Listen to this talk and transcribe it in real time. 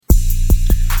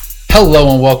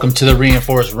Hello and welcome to the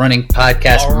Reinforced Running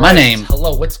Podcast. Right. My name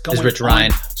what's going is Rich on?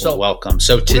 Ryan. So welcome.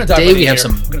 So today we have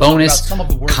some bonus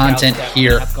content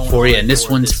here for you, and this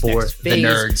one's for the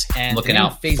nerds looking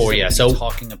out for you. So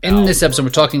in this episode,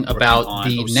 we're talking about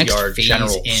the next phase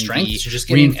in the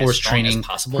Reinforced Training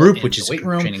group, which is a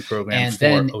training program for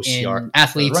OCR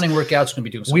athletes. Running workouts, going to be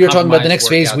doing some we are talking about the next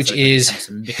phase, workouts, which is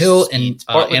hill and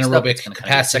anaerobic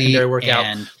capacity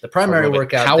and the primary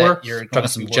workout power. You're talking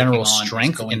some general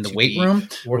strength in the weight room.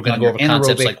 We're going to go over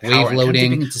concepts like wave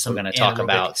loading. We're going to talk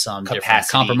about some different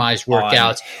compromised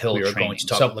workouts. We are going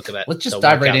to look at let's just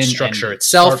dive right in structure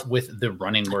itself with the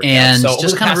running workout, and so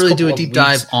just kind of really do a deep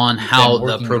dive on how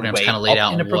the program's kind of laid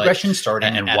out in a progression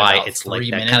starting and why it's like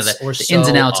that, kind of the ins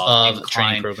and outs of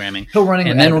training programming. Hill running,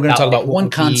 and then we're going to talk about one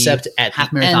concept at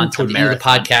half marathon toward the end of the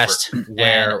podcast,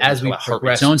 where as we heart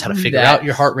rate zones, how to figure out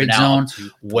your heart rate zone,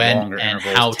 when and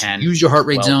how to use your heart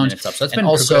rate zone, and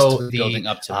also the building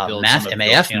up to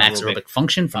MAF, max aerobic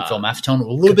function from Phil Maffetone. A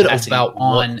little bit about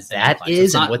what that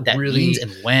is and what that means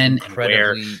and when and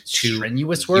where to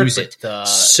use it.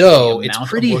 So it's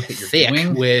pretty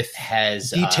thick with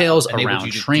details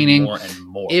around training.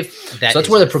 If that's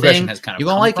where the progression has kind of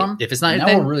come from. If it's not your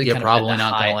thing, you're probably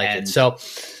not going to like it. So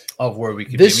of where we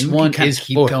could this one is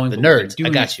for the nerds. I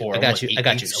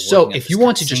got you. So if you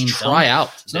want to just try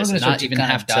out, not even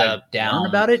have to learn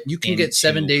about it, you can get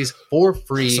 7 days for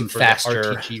free some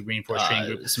faster RTG Reinforced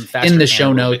Training Group in the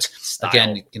show notes.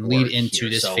 Again, you can lead into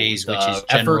this phase, which is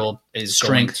general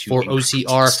strength for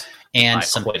OCR and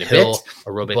some hill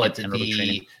aerobic and aerobic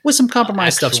training with some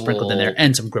compromised stuff sprinkled in there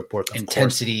and some grip work,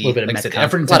 intensity, a little bit of metcon,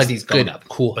 effort intensity is going up,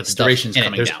 cool, but the duration's coming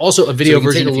down. There's also a video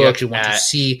version if you actually want to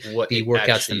see the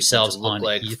workouts themselves on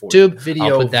YouTube.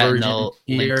 I'll put that in the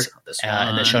links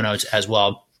in the show notes as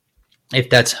well, if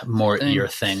that's more your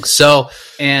thing. So,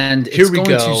 and here we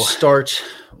go. To start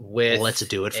with let's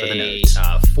do it for the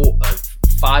nerds.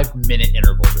 5-minute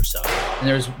intervals or so.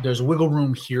 And there's wiggle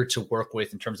room here to work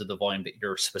with in terms of the volume that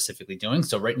you're specifically doing.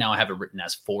 So right now I have it written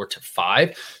as 4 to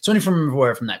 5. So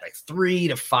anywhere from that, like 3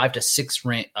 to 5 to 6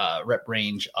 rep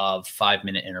range of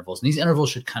 5-minute intervals. And these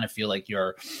intervals should kind of feel like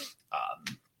your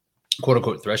quote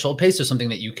unquote threshold pace, or something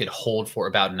that you could hold for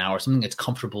about an hour, something that's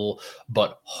comfortable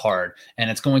but hard.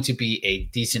 And it's going to be a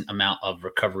decent amount of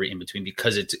recovery in between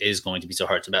because it is going to be so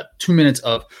hard. It's about 2 minutes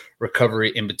of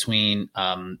recovery in between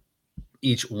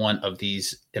each one of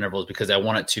these intervals because I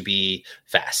want it to be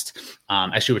fast.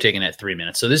 Actually, we're taking it at 3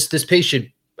 minutes. So this pace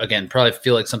should, again, probably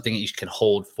feel like something that you can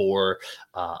hold for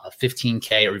a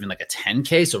 15K or even like a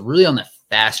 10K. So really on the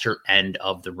faster end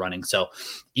of the running. So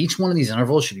each one of these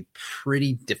intervals should be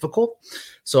pretty difficult.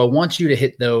 So I want you to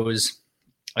hit those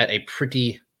at a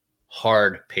pretty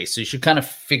hard pace. So you should kind of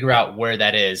figure out where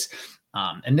that is.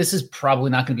 And this is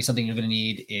probably not going to be something you're going to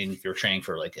need if you're training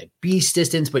for like a beast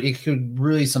distance, but it could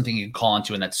really something you can call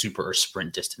into in that super or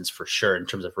sprint distance for sure in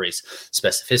terms of race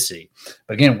specificity.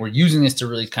 But again, we're using this to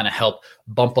really kind of help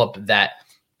bump up that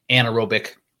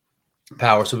anaerobic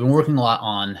power. So we've been working a lot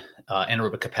on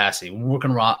anaerobic capacity. We're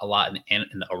working a lot in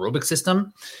the aerobic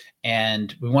system,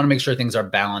 and we want to make sure things are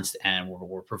balanced and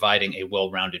we're providing a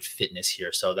well-rounded fitness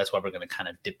here. So that's why we're going to kind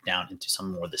of dip down into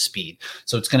some more of the speed.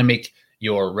 So it's going to make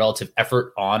your relative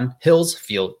effort on hills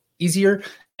feel easier,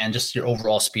 and just your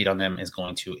overall speed on them is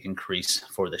going to increase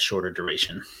for the shorter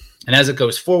duration. And as it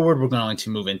goes forward, we're going to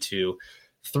move into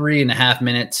 3.5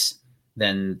 minutes,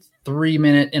 then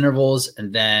 3-minute intervals,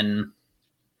 and then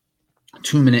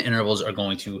 2-minute intervals are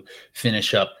going to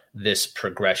finish up this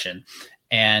progression.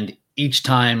 And each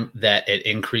time that it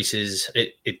increases,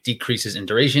 it decreases in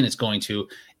duration, it's going to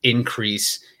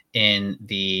increase in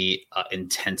the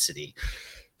intensity.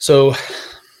 So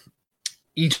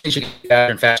each should get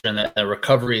faster and faster, and the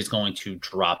recovery is going to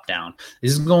drop down.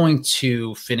 This is going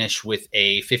to finish with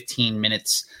a 15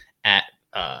 minutes at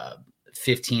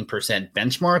 15%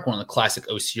 benchmark, one of the classic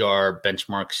OCR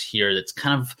benchmarks here. That's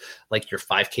kind of like your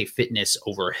 5K fitness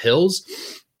over hills.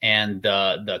 And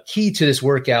the key to this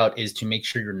workout is to make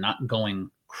sure you're not going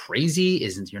crazy,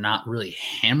 isn't you're not really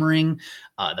hammering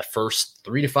the first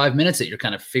 3 to 5 minutes, that you're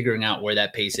kind of figuring out where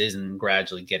that pace is and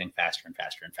gradually getting faster and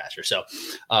faster and faster. So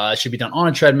it should be done on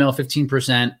a treadmill,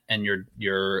 15%, and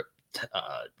your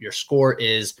score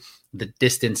is the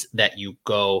distance that you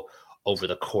go over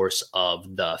the course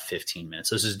of the 15 minutes.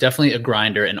 So this is definitely a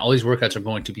grinder, and all these workouts are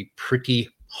going to be pretty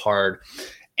hard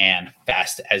and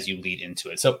fast as you lead into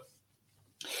it. So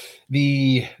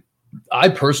I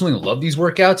personally love these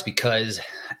workouts because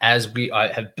as we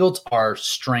have built our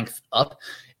strength up,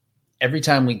 every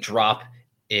time we drop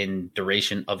in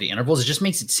duration of the intervals, it just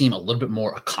makes it seem a little bit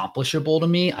more accomplishable to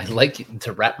me. I like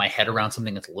to wrap my head around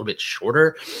something that's a little bit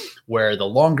shorter, where the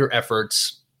longer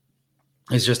efforts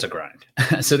is just a grind.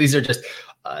 So these are just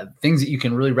things that you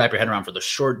can really wrap your head around for the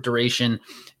short duration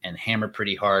and hammer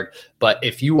pretty hard. But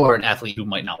if you are an athlete who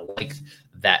might not like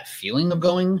that feeling of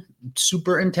going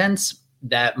super intense,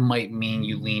 that might mean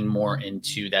you lean more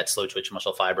into that slow twitch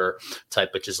muscle fiber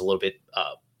type, which is a little bit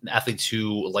athletes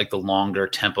who like the longer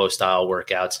tempo style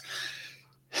workouts.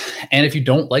 And if you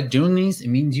don't like doing these, it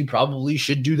means you probably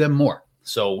should do them more.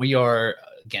 So we are,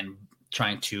 again,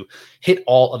 trying to hit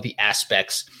all of the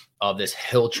aspects of this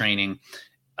hill training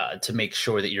to make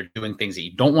sure that you're doing things that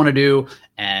you don't want to do,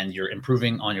 and you're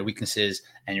improving on your weaknesses,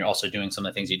 and you're also doing some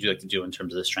of the things you do like to do in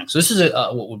terms of the strength. So this is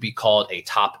what would be called a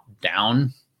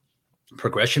top-down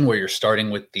progression, where you're starting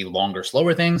with the longer,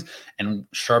 slower things and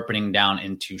sharpening down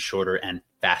into shorter and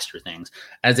faster things.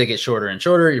 As they get shorter and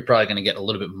shorter, you're probably going to get a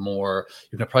little bit more,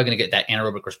 you're probably going to get that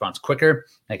anaerobic response quicker.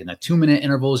 Like in the 2-minute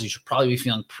intervals, you should probably be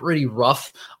feeling pretty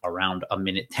rough around a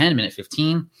minute 10, minute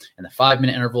 15. In the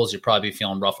 5-minute intervals, you'll probably be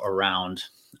feeling rough around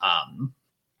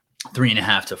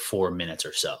 3.5 to 4 minutes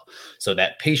or so. So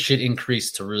that pace should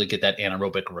increase to really get that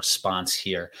anaerobic response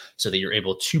here, so that you're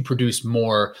able to produce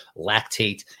more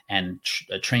lactate and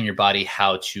train your body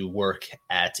how to work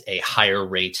at a higher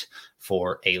rate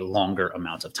for a longer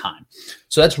amount of time.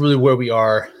 So that's really where we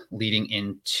are leading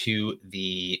into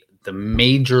the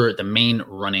main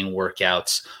running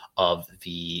workouts of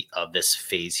this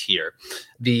phase here.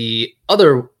 The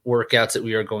other workouts that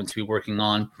we are going to be working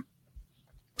on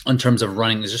in terms of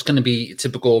running is just going to be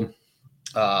typical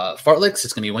fartleks.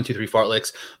 It's going to be 1, 2, 3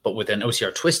 fartleks, but with an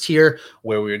OCR twist here,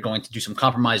 where we're going to do some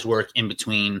compromised work in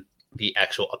between the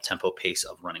actual up-tempo pace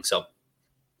of running. So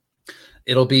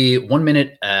it'll be 1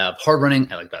 minute of hard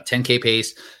running at like about 10K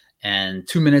pace, and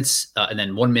 2 minutes, and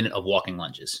then 1 minute of walking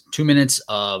lunges. 2 minutes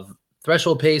of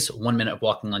threshold pace, 1 minute of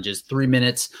walking lunges, 3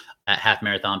 minutes at half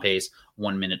marathon pace,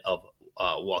 1 minute of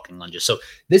walking lunges. So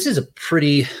this is a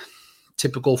pretty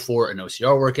typical for an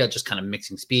OCR workout, just kind of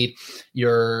mixing speed.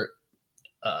 Your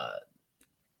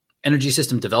energy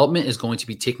system development is going to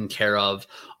be taken care of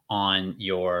on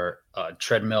your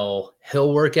treadmill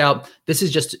hill workout. This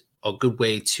is just a good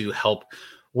way to help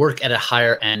work at a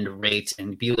higher end rate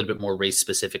and be a little bit more race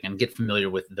specific and get familiar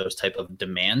with those type of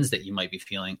demands that you might be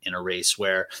feeling in a race,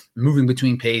 where moving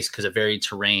between pace because of varied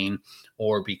terrain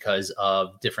or because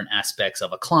of different aspects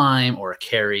of a climb or a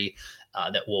carry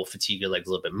that will fatigue your legs a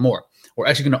little bit more. We're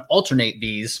actually going to alternate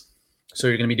these. So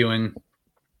you're going to be doing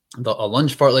a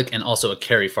lunge fartlek and also a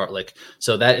carry fartlek.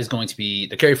 So that is going to be,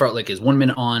 the carry fartlek is 1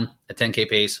 minute on at 10K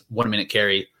pace, 1 minute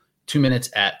carry, 2 minutes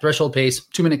at threshold pace,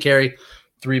 2 minute carry,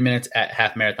 3 minutes at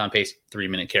half marathon pace, 3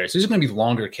 minute carry. So these are going to be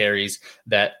longer carries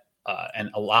that and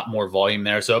a lot more volume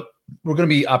there. So we're going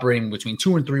to be operating between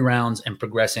 2 and 3 rounds and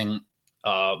progressing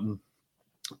a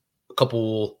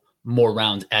couple more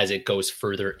rounds as it goes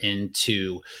further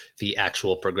into the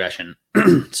actual progression.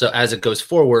 So as it goes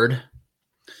forward,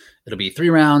 it'll be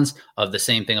 3 rounds of the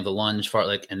same thing of the lunge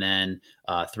fartlek, and then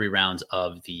 3 rounds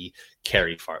of the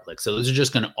carry fartlek. So those are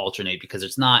just going to alternate because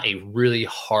it's not a really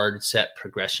hard set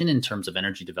progression in terms of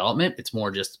energy development. It's more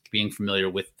just being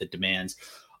familiar with the demands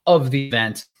of the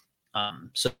event.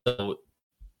 So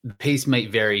the pace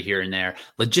might vary here and there.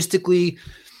 Logistically,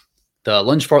 the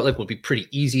lunge fartlek will be pretty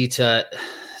easy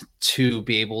to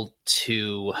be able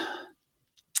to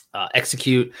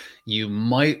execute. You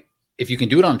might, if you can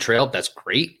do it on trail, that's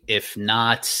great. If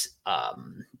not,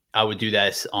 I would do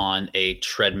this on a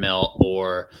treadmill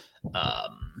or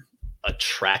a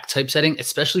track type setting,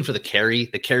 especially for the carry.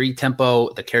 The carry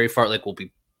tempo, the carry fartlek will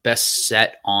be best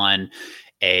set on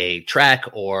a track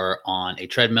or on a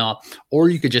treadmill, or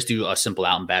you could just do a simple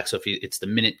out and back. So if it's the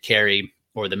minute carry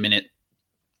or the minute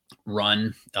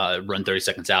run 30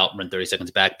 seconds out, run 30 seconds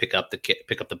back, pick up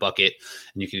the bucket,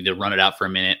 and you can either run it out for a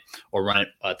minute or run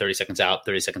it 30 seconds out,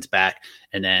 30 seconds back,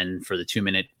 and then for the 2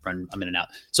 minute, run a minute out.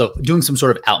 So doing some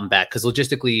sort of out and back, because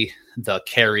logistically the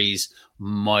carry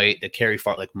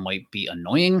fartlek might be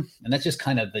annoying, and that's just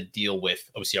kind of the deal with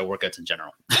OCR workouts in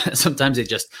general. Sometimes they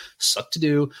just suck to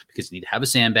do because you need to have a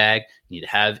sandbag, you need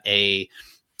to have a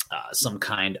some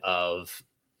kind of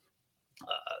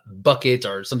bucket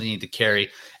or something you need to carry.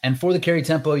 And for the carry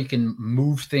tempo, you can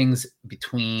move things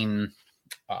between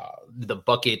the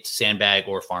bucket, sandbag,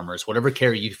 or farmers, whatever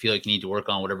carry you feel like you need to work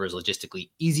on, whatever is logistically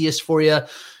easiest for you.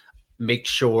 Make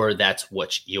sure that's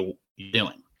what you're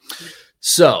doing.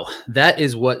 So that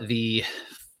is what the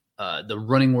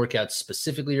running workouts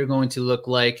specifically are going to look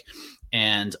like.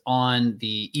 And on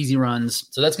the easy runs,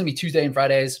 so that's going to be Tuesday and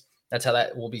Fridays. That's how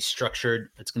that will be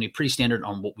structured. It's going to be pretty standard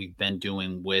on what we've been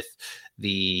doing with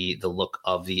the look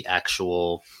of the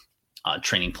actual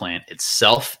training plan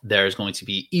itself. There's going to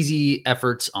be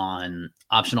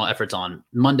optional efforts on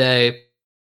Monday,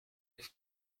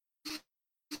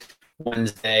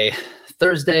 Wednesday,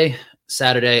 Thursday,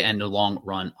 Saturday, and a long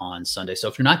run on Sunday. So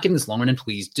if you're not getting this long run in,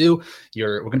 please do.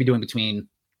 We're going to be doing between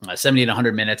 70 and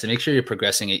 100 minutes, and make sure you're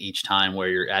progressing it each time, where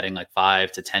you're adding like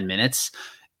 5 to 10 minutes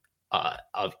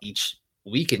of each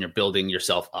week, and you're building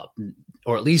yourself up,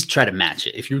 or at least try to match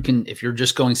it. If you're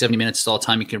just going 70 minutes all the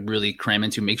time, you can really cram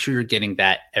into. Make sure you're getting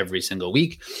that every single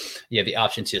week. You have the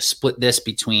option to split this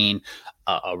between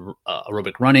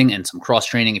aerobic running and some cross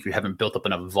training if you haven't built up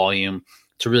enough volume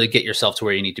to really get yourself to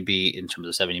where you need to be in terms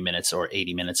of 70 minutes or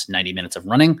 80 minutes, 90 minutes of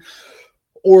running.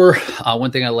 Or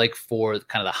one thing I like for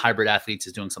kind of the hybrid athletes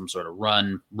is doing some sort of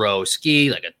run, row,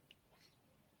 ski, like a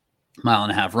 1.5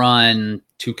 mile run,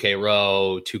 2K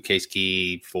row, 2K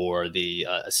ski for the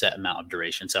set amount of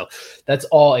duration. So that's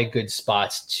all a good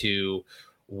spot to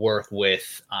work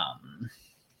with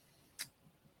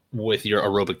your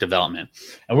aerobic development.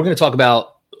 And we're going to talk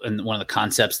about, and one of the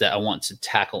concepts that I want to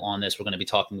tackle on this, we're going to be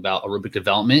talking about aerobic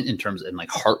development in terms of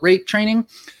like heart rate training.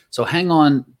 So hang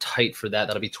on tight for that.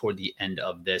 That'll be toward the end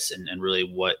of this, and really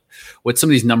what some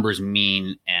of these numbers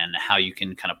mean and how you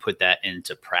can kind of put that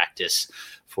into practice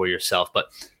for yourself. But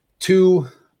 2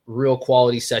 real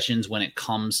quality sessions when it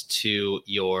comes to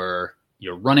your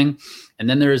running. And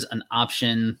then there's an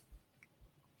option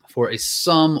for a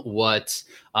somewhat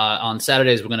on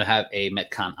Saturdays, we're going to have a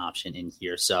Metcon option in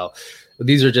here. So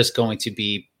these are just going to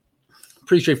be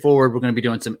pretty straightforward. We're going to be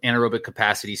doing some anaerobic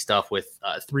capacity stuff with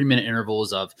 3-minute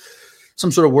intervals of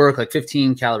some sort of work, like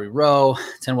 15 calorie row,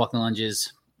 10 walking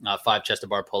lunges, 5 chest to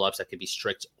bar pull-ups. That could be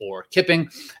strict or kipping.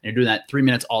 And you're doing that 3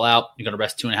 minutes all out. You're going to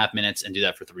rest 2.5 minutes and do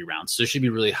that for 3 rounds. So it should be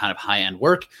really kind of high-end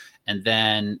work. And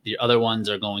then the other ones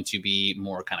are going to be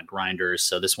more kind of grinders.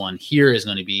 So this one here is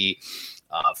going to be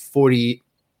 40,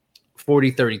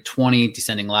 30, 20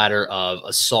 descending ladder of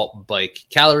assault bike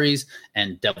calories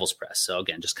and devil's press. So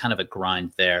again, just kind of a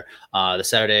grind there. The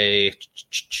Saturday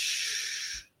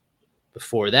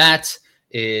before that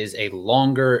is a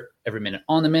longer every minute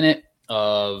on the minute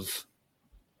of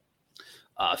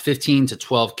 15 to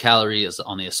 12 calories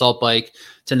on the assault bike,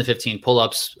 10 to 15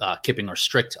 pull-ups, kipping or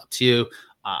strict, up to you.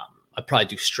 I'd probably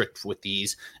do strict with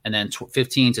these, and then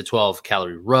 15 to 12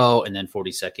 calorie row, and then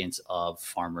 40 seconds of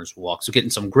farmer's walk. So getting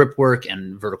some grip work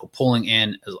and vertical pulling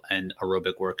in and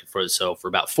aerobic work for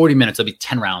about 40 minutes, that'll be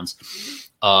 10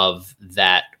 rounds of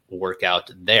that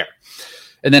workout there.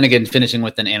 And then again, finishing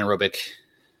with an anaerobic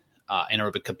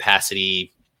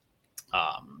capacity,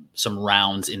 some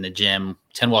rounds in the gym,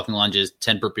 10 walking lunges,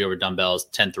 10 burpee over dumbbells,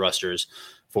 10 thrusters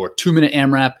for 2-minute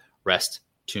AMRAP, rest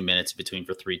 2 minutes between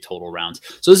for 3 total rounds.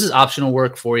 So this is optional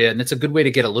work for you, and it's a good way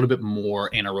to get a little bit more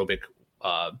anaerobic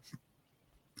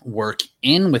work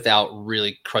in without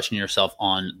really crushing yourself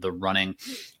on the running.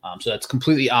 So that's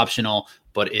completely optional,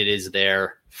 but it is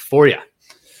there for you.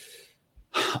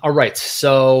 All right,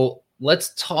 so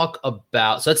let's talk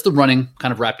about, so that's the running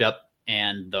kind of wrapped up,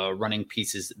 and the running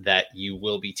pieces that you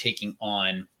will be taking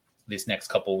on these next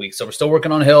couple of weeks. So we're still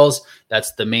working on hills.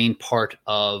 That's the main part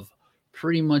of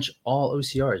pretty much all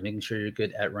OCRs, making sure you're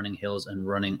good at running hills and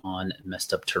running on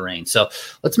messed up terrain. So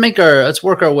let's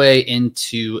work our way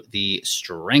into the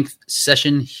strength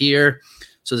session here.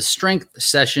 So the strength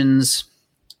sessions,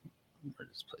 where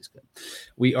does this place go?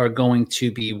 We are going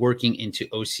to be working into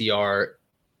OCR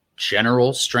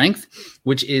general strength,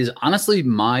 which is honestly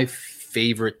my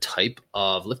favorite type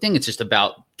of lifting. It's just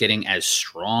about getting as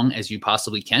strong as you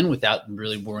possibly can without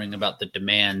really worrying about the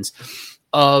demands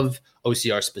of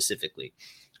OCR specifically.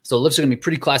 So lifts are going to be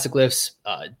pretty classic lifts.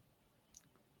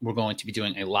 We're going to be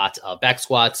doing a lot of back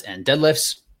squats and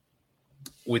deadlifts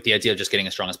with the idea of just getting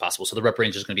as strong as possible. So the rep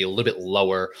range is going to be a little bit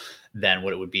lower than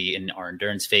what it would be in our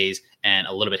endurance phase, and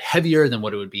a little bit heavier than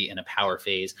what it would be in a power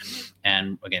phase.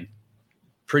 And again,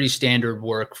 pretty standard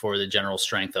work for the general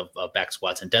strength of back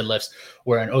squats and deadlifts,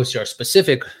 where an OCR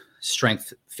specific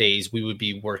strength phase, we would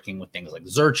be working with things like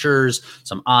Zerchers,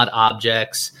 some odd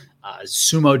objects,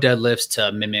 sumo deadlifts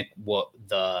to mimic what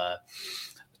the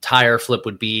tire flip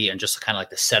would be, and just kind of like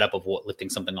the setup of what lifting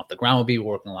something off the ground would be.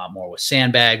 We're working a lot more with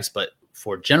sandbags, but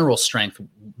for general strength,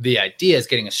 the idea is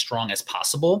getting as strong as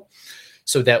possible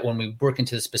so that when we work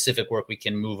into the specific work, we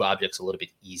can move objects a little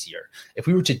bit easier. If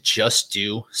we were to just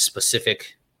do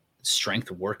specific strength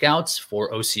workouts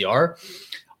for OCR,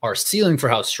 our ceiling for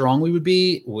how strong we would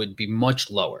be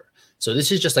much lower. So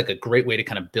this is just like a great way to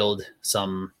kind of build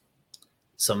some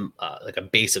like a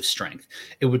base of strength.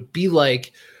 It would be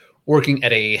like working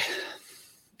at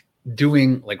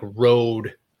doing like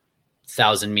road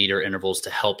 1,000-meter intervals to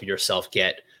help yourself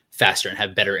get faster and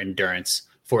have better endurance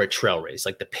for a trail race.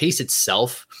 Like the pace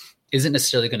itself isn't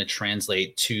necessarily going to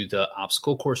translate to the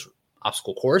obstacle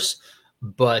course,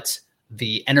 but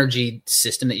the energy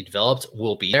system that you developed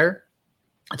will be there.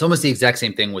 it's almost the exact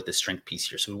same thing with the strength piece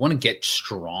here. So we want to get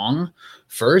strong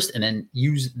first and then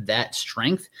use that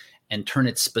strength and turn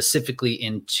it specifically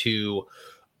into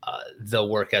the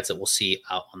workouts that we'll see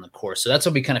out on the course. So that's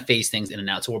how we kind of phase things in and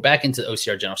out. So we're back into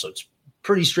OCR general. So it's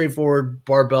pretty straightforward: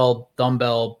 barbell,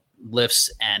 dumbbell, lifts.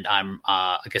 And I'm,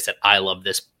 like I said, I love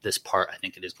this part. I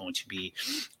think it is going to be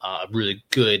a really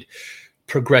good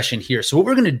progression here. So what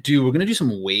we're going to do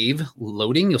some wave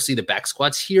loading. You'll see the back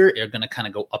squats here are going to kind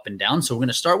of go up and down. So we're going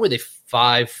to start with a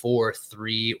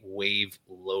 5-4-3 wave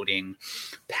loading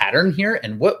pattern here.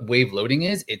 And what wave loading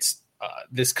is, it's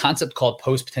this concept called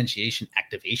post-potentiation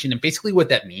activation. And basically what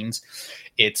that means,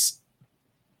 it's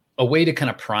a way to kind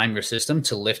of prime your system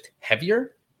to lift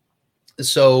heavier.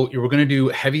 So we're going to do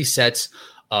heavy sets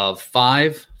of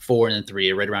 5, 4, and then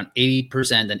 3, right around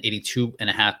 80%, then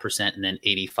 82.5%, and then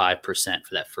 85%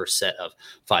 for that first set of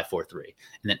 5, 4, 3.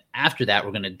 And then after that,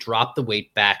 we're going to drop the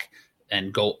weight back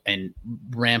and go and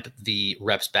ramp the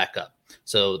reps back up.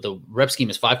 So the rep scheme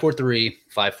is 5, 4, 3,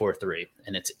 5, 4, 3,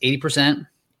 and it's 80%,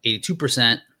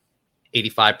 82%,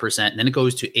 85%, and then it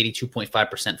goes to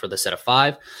 82.5% for the set of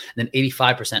 5, and then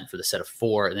 85% for the set of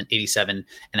 4, and then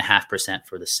 87.5%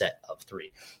 for the set of 3.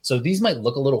 So these might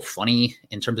look a little funny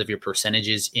in terms of your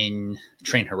percentages in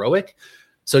Train Heroic.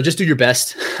 So just do your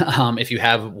best. If you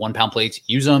have 1 pound plates,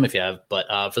 use them. If you have, but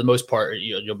for the most part,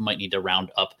 you might need to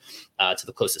round up to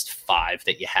the closest 5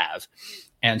 that you have.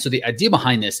 And so the idea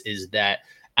behind this is that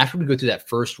after we go through that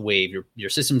first wave, your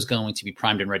system's going to be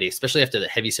primed and ready, especially after the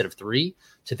heavy set of 3,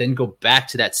 to then go back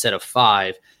to that set of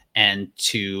 5 and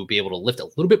to be able to lift a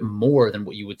little bit more than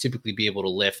what you would typically be able to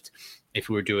lift if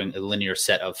we were doing a linear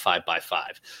set of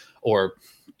 5x5 or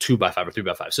 2x5 or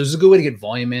 3x5. So this is a good way to get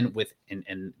volume in with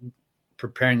and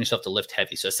preparing yourself to lift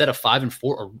heavy. So a set of 5 and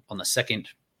 4 on the second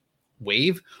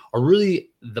wave are really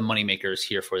the money makers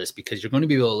here for this, because you're going to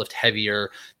be able to lift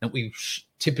heavier than we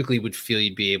typically would feel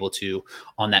you'd be able to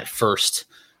on that first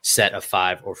set of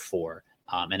 5 or 4.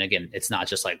 And again, it's not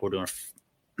just like we're doing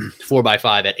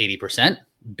 4x5 at 80%,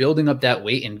 building up that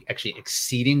weight and actually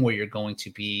exceeding where you're going to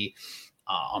be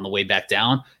on the way back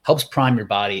down helps prime your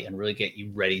body and really get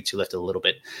you ready to lift a little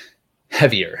bit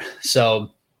heavier.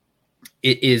 So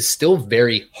it is still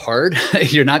very hard.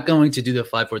 You're not going to do the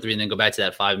 5, 4, 3 and then go back to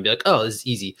that 5 and be like, oh, this is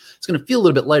easy. It's going to feel a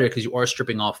little bit lighter because you are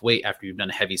stripping off weight after you've done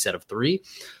a heavy set of 3.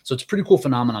 So it's a pretty cool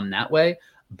phenomenon that way,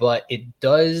 but it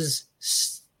does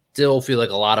still feel like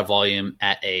a lot of volume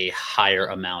at a higher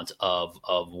amount of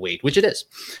weight, which it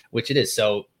is.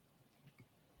 So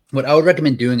what I would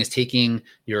recommend doing is taking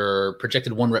your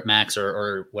projected 1 rep max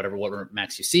or whatever 1 rep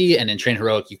max you see, and in Train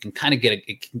Heroic, you can kind of get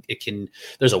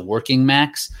there's a working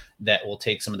max that will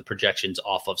take some of the projections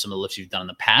off of some of the lifts you've done in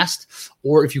the past,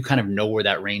 or if you kind of know where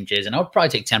that range is, and I would probably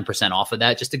take 10% off of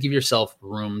that just to give yourself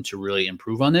room to really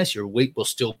improve on this. Your weight will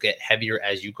still get heavier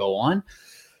as you go on,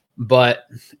 but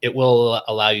it will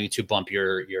allow you to bump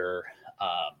your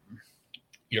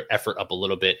effort up a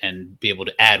little bit and be able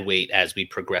to add weight as we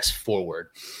progress forward.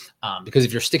 Because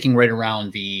if you're sticking right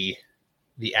around the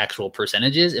actual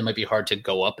percentages, it might be hard to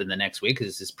go up in the next week because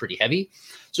this is pretty heavy.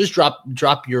 So just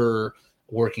drop your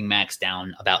working max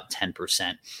down about 10%.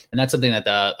 And that's something that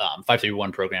the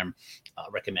 531 program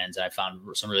recommends. I found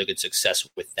some really good success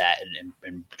with that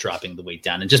and dropping the weight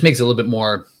down. It just makes it a little bit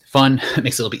more fun. It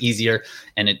makes it a little bit easier,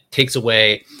 and it takes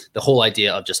away the whole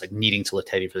idea of just like needing to lift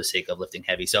heavy for the sake of lifting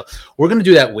heavy. So we're going to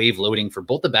do that wave loading for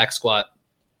both the back squat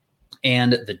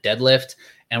and the deadlift.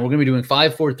 And we're going to be doing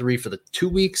 5, 4, 3 for the 2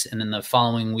 weeks. And then the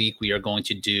following week, we are going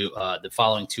to do the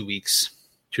following 2 weeks,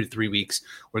 2 to 3 weeks,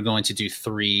 we're going to do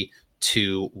 3,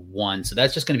 2, 1. So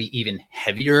that's just going to be even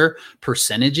heavier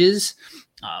percentages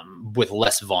with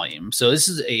less volume. So this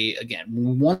is again,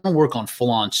 we want to work on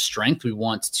full on strength. We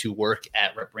want to work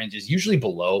at rep ranges, usually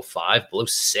below 5, below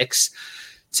 6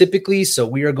 typically. So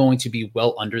we are going to be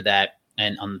well under that.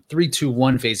 And on the 3, 2,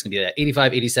 1 phase, it's going to be that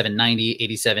 85, 87, 90,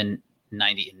 87,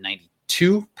 90, and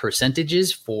 92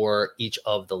 percentages for each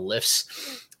of the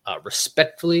lifts,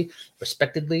 respectfully.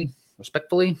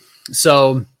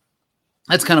 So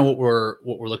that's kind of what we're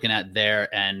looking at there,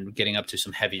 and getting up to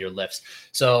some heavier lifts.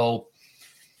 So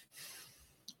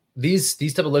these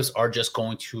type of lifts are just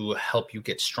going to help you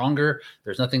get stronger.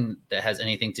 There's nothing that has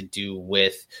anything to do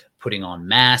with putting on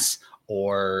mass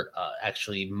or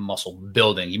actually muscle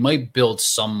building. You might build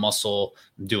some muscle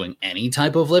doing any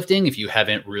type of lifting if you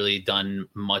haven't really done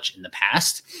much in the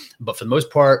past. But for the most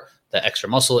part, the extra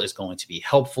muscle is going to be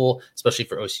helpful, especially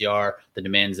for OCR, the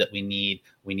demands that we need.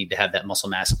 We need to have that muscle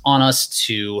mass on us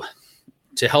to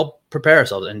help prepare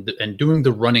ourselves. And doing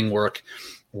the running work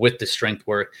with the strength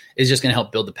work is just going to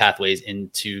help build the pathways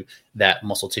into that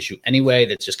muscle tissue anyway.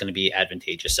 That's just going to be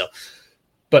advantageous. So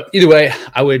But either way,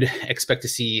 I would expect to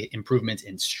see improvements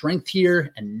in strength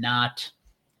here and not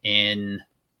in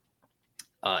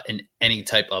any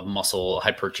type of muscle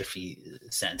hypertrophy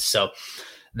sense. So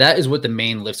that is what the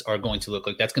main lifts are going to look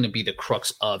like. That's going to be the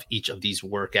crux of each of these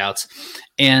workouts.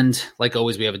 And like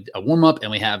always, we have a warm up and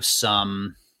we have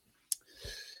some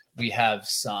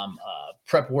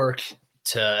prep work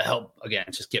to help, again,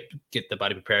 just get the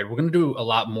body prepared. We're going to do a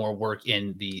lot more work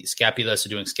in the scapula, so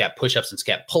doing scap push-ups and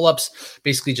scap pull-ups,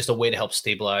 basically just a way to help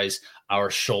stabilize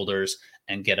our shoulders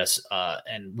and get us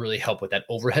and really help with that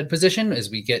overhead position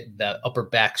as we get the upper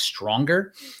back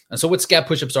stronger. And so what scap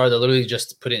push-ups are, they're literally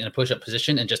just put it in a push-up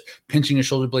position and just pinching your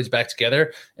shoulder blades back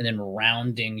together and then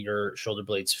rounding your shoulder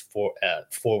blades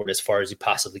forward as far as you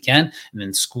possibly can and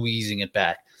then squeezing it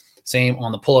back. Same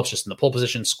on the pull-ups, just in the pull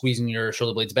position, squeezing your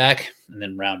shoulder blades back and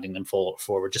then rounding them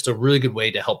forward. Just a really good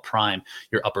way to help prime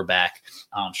your upper back.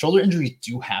 Shoulder injuries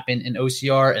do happen in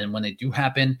OCR, and when they do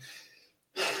happen,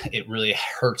 it really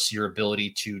hurts your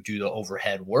ability to do the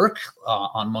overhead work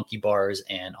on monkey bars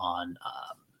and on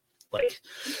like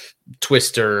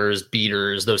twisters,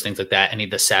 beaters, those things like that, any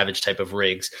of the savage type of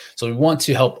rigs. So we want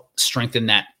to help strengthen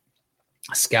that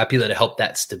scapula to help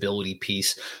that stability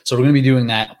piece. So we're going to be doing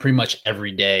that pretty much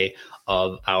every day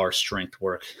of our strength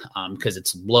work because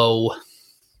it's low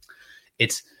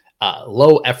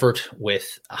effort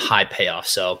with a high payoff.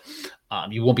 So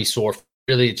you won't be sore.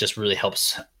 Really, it just really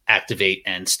helps activate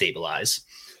and stabilize.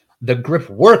 The grip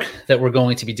work that we're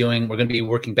going to be doing, we're going to be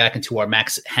working back into our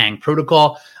max hang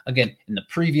protocol. Again, in the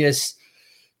previous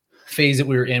phase that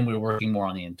we were working more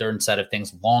on the endurance side of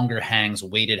things, longer hangs,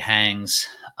 weighted hangs.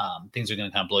 Things are going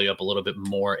to kind of blow you up a little bit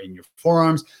more in your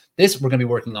forearms. This, we're going to be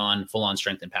working on full-on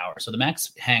strength and power. So the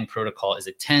max hang protocol is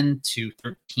a 10 to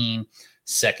 13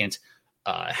 second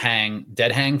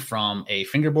dead hang from a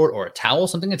fingerboard or a towel,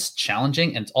 something that's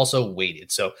challenging and it's also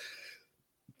weighted. So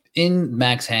in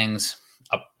max hangs,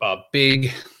 a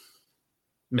big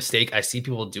mistake I see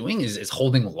people doing is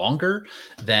holding longer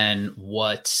than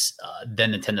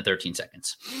than the 10 to 13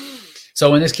 seconds.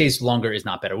 So in this case, longer is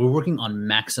not better. We're working on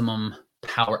maximum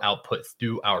power output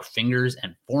through our fingers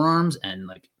and forearms and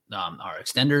like our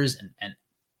extenders. And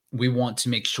we want to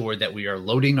make sure that we are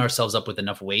loading ourselves up with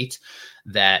enough weight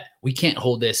that we can't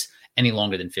hold this any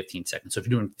longer than 15 seconds. So if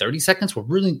you're doing 30 seconds,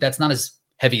 that's not as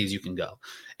heavy as you can go.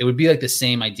 It would be like the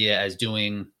same idea as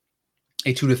doing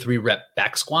a 2 to 3 rep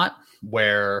back squat,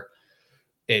 where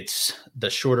it's the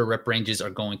shorter rep ranges are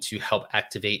going to help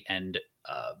activate and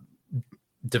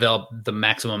develop the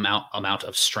maximum amount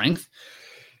of strength.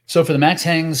 So for the max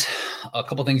hangs, a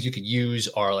couple things you could use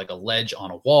are like a ledge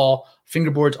on a wall.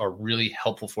 Fingerboards are really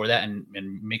helpful for that, and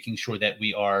making sure that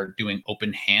we are doing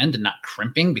open hand and not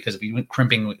crimping, because if we went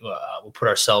crimping, we'll put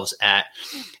ourselves at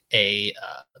a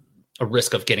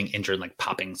risk of getting injured, like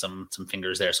popping some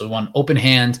fingers there. So we want open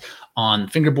hand on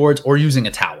fingerboards or using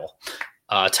a towel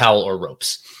or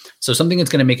ropes. So something that's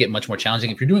going to make it much more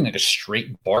challenging. If you're doing like a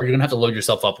straight bar, you're going to have to load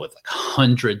yourself up with like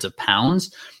hundreds of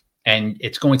pounds, and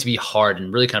it's going to be hard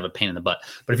and really kind of a pain in the butt.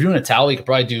 But if you're doing a towel, you could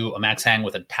probably do a max hang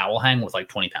with a towel hang with like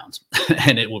 20 pounds,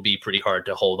 and it will be pretty hard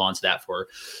to hold on to that for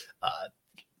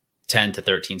 10 to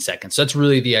 13 seconds. So that's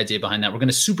really the idea behind that. We're going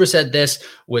to superset this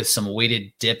with some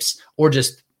weighted dips, or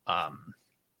just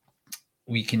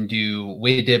we can do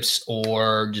weighted dips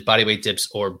or just body weight dips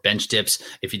or bench dips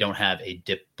if you don't have a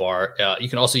dip bar. You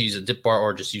can also use a dip bar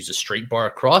or just use a straight bar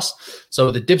across. So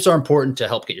the dips are important to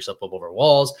help get yourself up over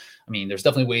walls. I mean, there's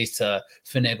definitely ways to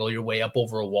finagle your way up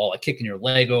over a wall, like kicking your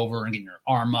leg over and getting your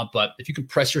arm up. But if you can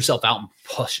press yourself out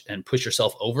and push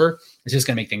yourself over, it's just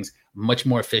going to make things much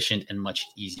more efficient and much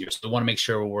easier. So we want to make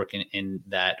sure we're working in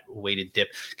that weighted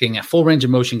dip, getting that full range of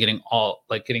motion, getting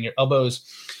your elbows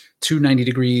to 90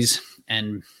 degrees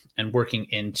and working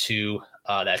into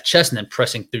that chest and then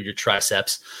pressing through your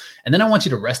triceps. And then I want you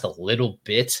to rest a little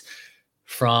bit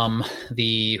from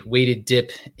the weighted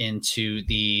dip into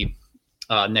the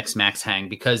next max hang,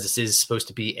 because this is supposed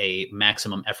to be a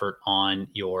maximum effort on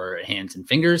your hands and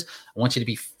fingers. I want you to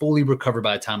be fully recovered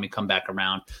by the time we come back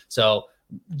around. So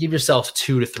give yourself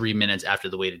 2 to 3 minutes after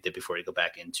the weighted dip before you go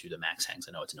back into the max hangs.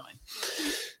 I know it's annoying.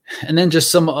 And then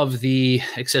just some of the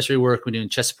accessory work. We're doing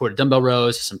chest supported dumbbell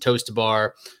rows, some toes to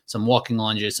bar, some walking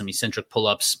lunges, some eccentric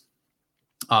pull-ups.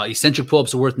 Eccentric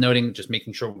pull-ups are worth noting, just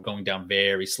making sure we're going down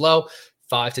very slow.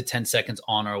 5 to 10 seconds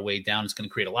on our way down. It's going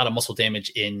to create a lot of muscle damage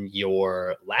in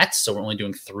your lats. So we're only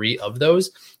doing 3 of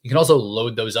those. You can also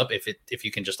load those up if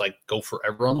you can just like go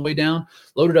forever on the way down.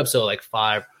 Load it up so like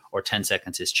 5 or 10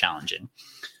 seconds is challenging.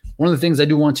 One of the things I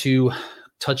do want to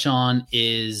touch on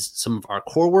is some of our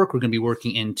core work. We're going to be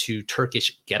working into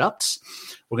Turkish get-ups.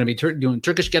 We're going to be doing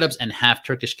Turkish get-ups and half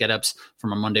Turkish get-ups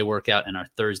from our Monday workout and our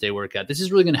Thursday workout. This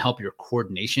is really going to help your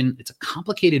coordination. It's a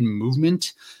complicated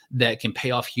movement that can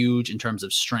pay off huge in terms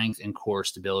of strength and core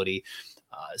stability.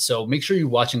 So make sure you're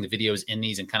watching the videos in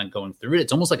these and kind of going through it.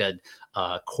 It's almost like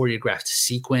a choreographed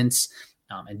sequence,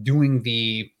 and doing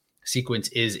the sequence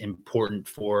is important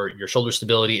for your shoulder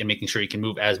stability and making sure you can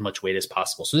move as much weight as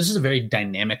possible. So this is a very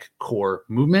dynamic core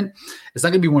movement. It's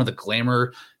not going to be one of the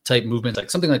glamour type movements,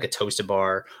 like something like a toasted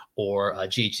bar or a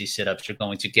GHD sit-ups. You're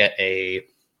going to get a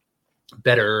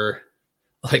better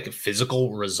like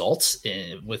physical results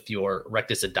with your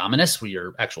rectus abdominis, with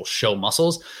your actual show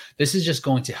muscles. This is just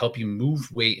going to help you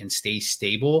move weight and stay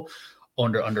stable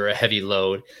under a heavy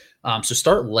load. So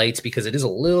start light because it is a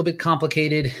little bit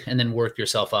complicated, and then work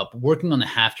yourself up. Working on the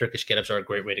half Turkish get-ups are a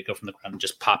great way to go from the ground and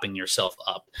just popping yourself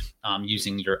up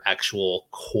using your actual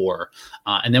core.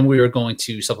 And then we are going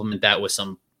to supplement that with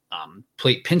some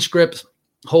plate pinch grip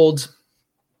holds.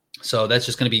 So that's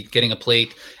just going to be getting a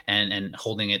plate and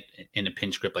holding it in a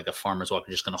pinch grip like a farmer's walk.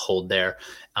 You're just going to hold there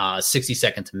 60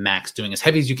 seconds max, doing as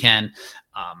heavy as you can.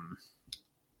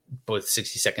 Both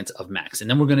 60 seconds of max. And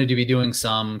then we're going to be doing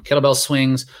some kettlebell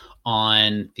swings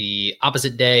on the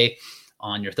opposite day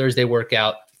on your Thursday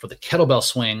workout. For the kettlebell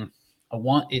swing, I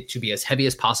want it to be as heavy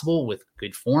as possible with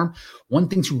good form. One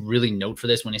thing to really note for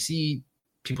this, when I see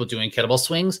people doing kettlebell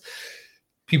swings,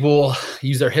 people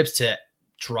use their hips to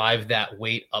drive that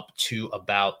weight up to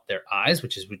about their eyes,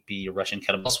 which would be a Russian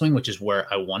kettlebell swing, which is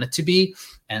where I want it to be.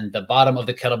 And the bottom of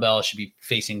the kettlebell should be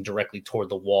facing directly toward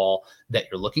the wall that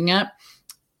you're looking at,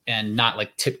 and not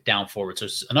like tipped down forward. So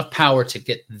it's enough power to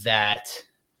get that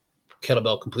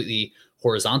kettlebell completely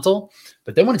horizontal.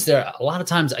 But then when it's there, a lot of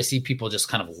times I see people just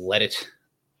kind of let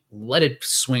it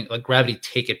swing, like gravity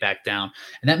take it back down.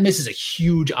 And that misses a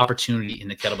huge opportunity in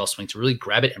the kettlebell swing to really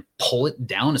grab it and pull it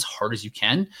down as hard as you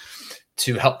can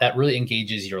to help. That really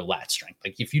engages your lat strength.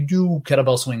 Like if you do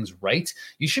kettlebell swings right,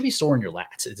 you should be storing your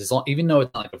lats. Even though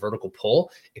it's not like a vertical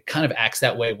pull, it kind of acts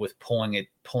that way with pulling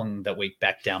that weight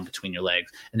back down between your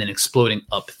legs and then exploding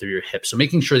up through your hips. So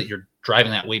making sure that you're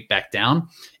driving that weight back down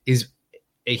is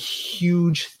a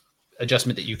huge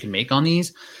adjustment that you can make on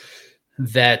these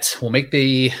that will make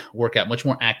the workout much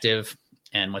more active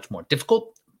and much more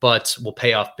difficult, but will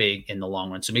pay off big in the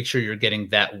long run. So make sure you're getting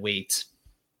that weight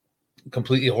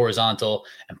completely horizontal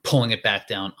and pulling it back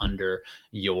down under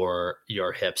your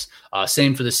hips.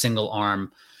 Same for the single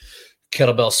arm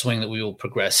kettlebell swing that we will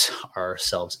progress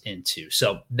ourselves into.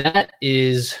 So that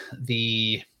is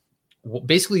those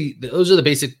are the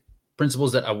basic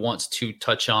principles that I want to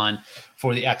touch on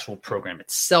for the actual program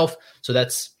itself. So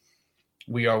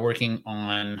we are working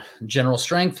on general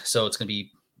strength. So it's going to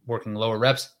be working lower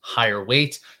reps, higher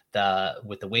weight,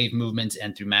 with the wave movements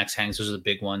and through max hangs. Those are the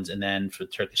big ones. And then for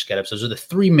the Turkish get-ups, those are the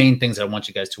three main things that I want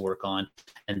you guys to work on.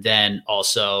 And then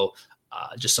also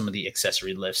just some of the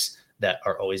accessory lifts that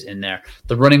are always in there.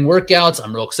 The running workouts,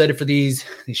 I'm real excited for these.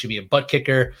 These should be a butt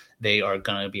kicker. They are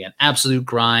going to be an absolute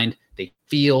grind. They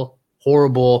feel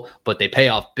horrible, but they pay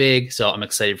off big. So I'm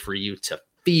excited for you to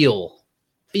feel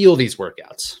these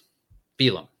workouts.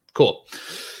 Feel them. Cool.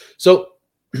 So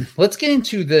let's get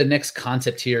into the next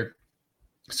concept here.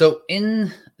 So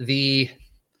in the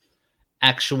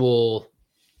actual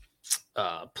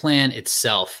plan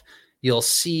itself, you'll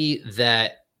see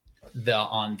that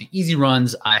on the easy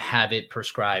runs, I have it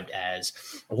prescribed as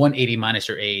 180 minus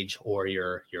your age or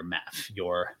your MAF,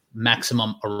 your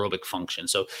maximum aerobic function.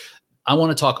 So I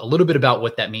want to talk a little bit about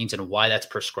what that means and why that's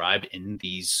prescribed in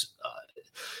these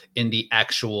in the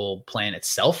actual plan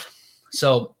itself.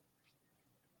 So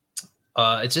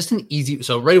it's just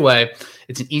right away,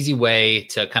 it's an easy way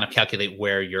to kind of calculate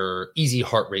where your easy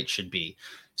heart rate should be.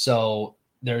 So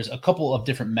there's a couple of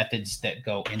different methods that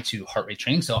go into heart rate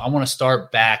training. So I want to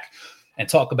start back and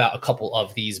talk about a couple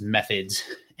of these methods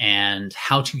and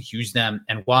how to use them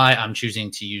and why I'm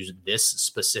choosing to use this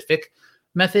specific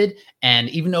method. And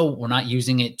even though we're not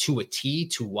using it to a T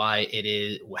to why it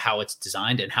is, how it's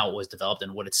designed and how it was developed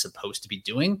and what it's supposed to be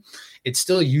doing, it's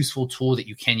still a useful tool that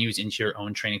you can use into your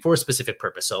own training for a specific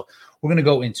purpose. So we're going to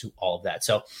go into all of that.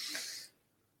 So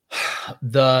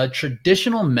the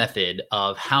traditional method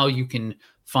of how you can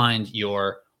find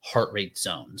your heart rate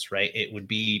zones, right? It would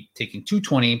be taking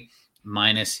 220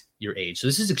 minus your age. So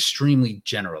this is extremely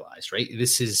generalized, right?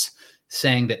 This is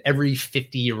saying that every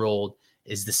 50-year-old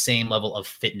is the same level of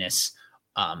fitness.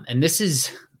 And this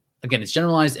is, again, it's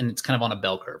generalized and it's kind of on a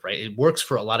bell curve, right? It works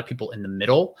for a lot of people in the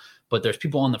middle, but there's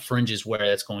people on the fringes where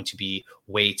that's going to be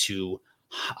way too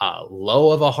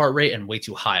low of a heart rate and way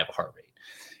too high of a heart rate.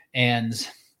 And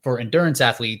for endurance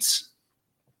athletes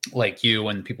like you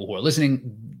and people who are listening,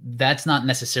 that's not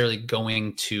necessarily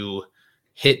going to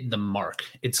hit the mark.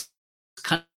 It's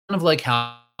kind of like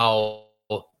how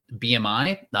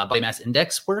BMI, the body mass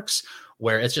index, works,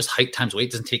 where it's just height times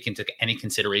weight, doesn't take into any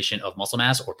consideration of muscle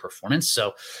mass or performance.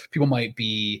 So people might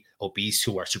be obese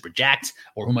who are super jacked,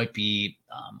 or who might be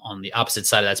on the opposite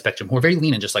side of that spectrum, who are very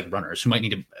lean and just like runners, who might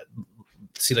need to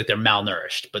see like they're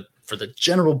malnourished. But for the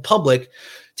general public,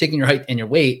 taking your height and your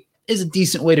weight is a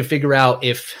decent way to figure out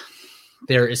if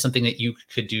there is something that you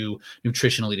could do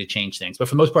nutritionally to change things. But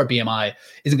for the most part, BMI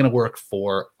isn't going to work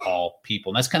for all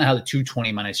people. And that's kind of how the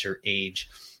 220 minus your age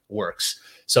works.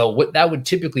 So what that would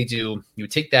typically do, you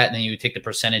would take that and then you would take the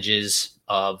percentages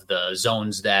of the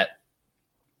zones that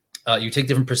you take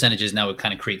different percentages, and that would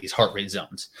kind of create these heart rate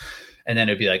zones. And then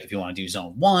it'd be like, if you want to do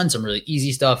zone 1, some really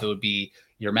easy stuff, it would be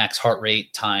your max heart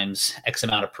rate times X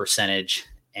amount of percentage.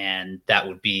 And that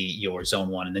would be your zone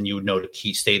 1. And then you would know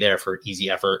to stay there for easy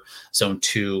effort. Zone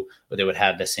 2, where they would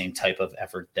have the same type of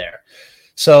effort there.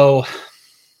 So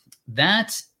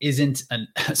that isn't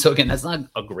so again, that's not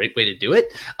a great way to do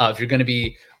it. If you're going to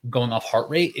be going off heart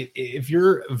rate, if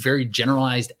you're a very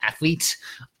generalized athlete,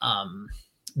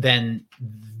 then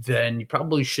you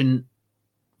probably shouldn't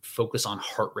focus on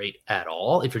heart rate at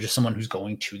all. If you're just someone who's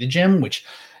going to the gym, which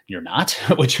you're not,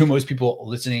 which most people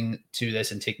listening to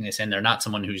this and taking this in, they're not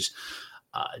someone who's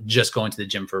just going to the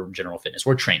gym for general fitness.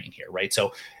 We're training here, right?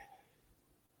 So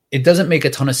it doesn't make a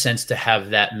ton of sense to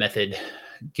have that method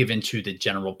given to the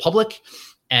general public.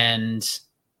 And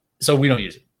so we don't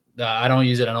use it. I don't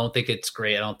use it. I don't think it's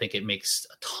great. I don't think it makes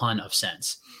a ton of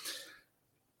sense.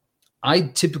 I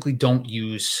typically don't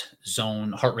use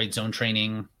heart rate zone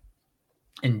training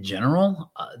in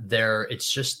general. There's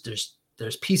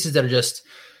pieces that are just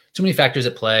too many factors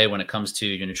at play when it comes to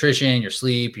your nutrition, your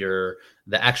sleep, the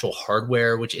actual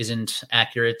hardware, which isn't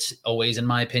accurate always, in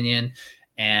my opinion,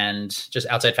 and just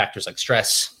outside factors like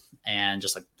stress and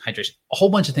just like hydration. A whole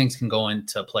bunch of things can go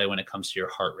into play when it comes to your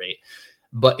heart rate.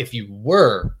 But if you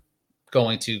were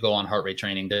going to go on heart rate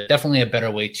training, there's definitely a better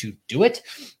way to do it.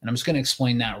 And I'm just going to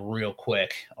explain that real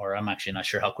quick, or I'm actually not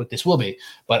sure how quick this will be,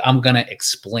 but I'm going to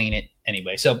explain it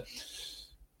anyway. So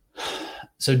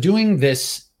doing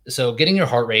this, so getting your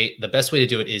heart rate, the best way to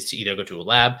do it is to either go to a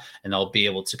lab and they'll be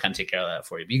able to kind of take care of that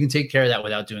for you. But you can take care of that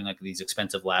without doing like these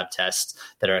expensive lab tests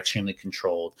that are extremely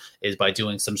controlled, is by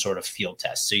doing some sort of field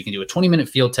test. So you can do a 20-minute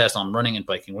field test on running and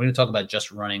biking. We're going to talk about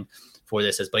just running for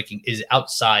this, as biking is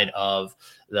outside of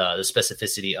the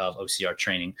specificity of OCR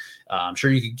training. I'm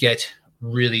sure you could get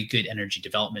really good energy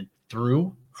development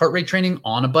through heart rate training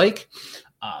on a bike.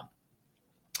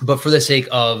 But for the sake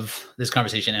of this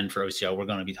conversation and for OCR, we're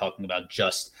going to be talking about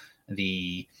just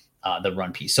the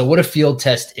run piece. So what a field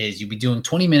test is, you'd be doing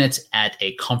 20 minutes at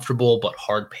a comfortable but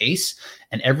hard pace.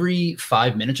 And every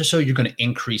 5 minutes or so, you're going to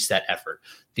increase that effort.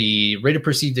 The rate of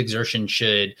perceived exertion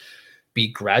should be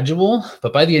gradual,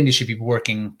 but by the end, you should be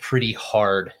working pretty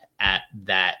hard at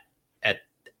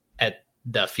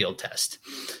the field test.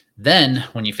 Then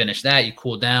when you finish that, you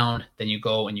cool down, then you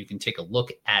go and you can take a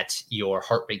look at your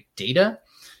heart rate data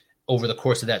over the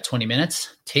course of that 20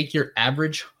 minutes. Take your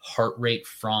average heart rate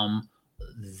from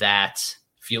that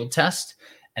field test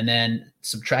and then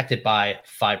subtract it by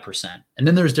 5%. And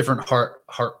then there's different heart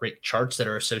rate charts that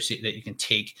are associated, that you can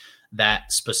take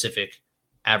that specific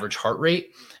average heart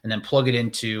rate and then plug it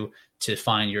into to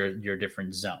find your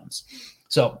different zones.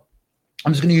 So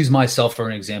I'm just going to use myself for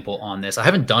an example on this. I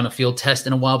haven't done a field test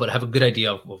in a while, but I have a good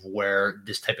idea of where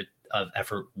this type of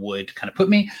effort would kind of put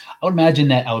me. I would imagine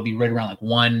that I would be right around like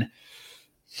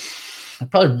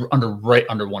right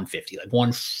under 150, like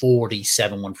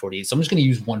 147, 148. So I'm just going to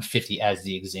use 150 as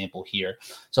the example here.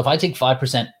 So if I take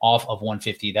 5% off of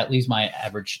 150, that leaves my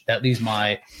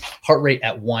heart rate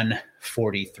at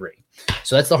 143.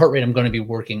 So that's the heart rate I'm going to be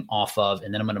working off of.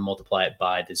 And then I'm going to multiply it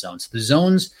by the zones. So the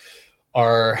zones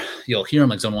are, you'll hear them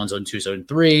like zone 1, zone 2, zone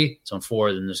 3, zone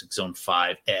 4, then there's like zone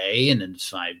 5A, and then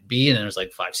 5B, and then there's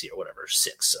like 5C or whatever,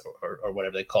 6 or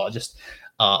whatever they call it, just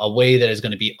a way that is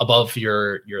going to be above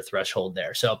your threshold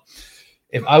there. So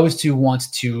if I was to want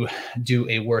to do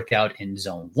a workout in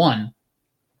zone 1,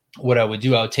 what I would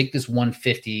do, I would take this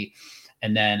 150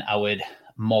 and then I would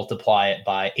multiply it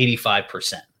by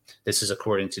 85%. This is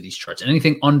according to these charts. And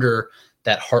anything under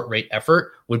that heart rate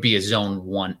effort would be a zone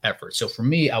 1 effort. So for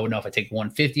me, I would know if I take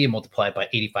 150 and multiply it by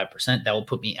 85%, that will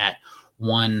put me at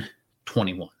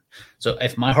 121. So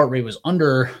if my heart rate was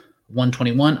under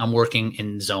 121, I'm working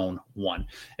in zone 1.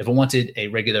 If I wanted a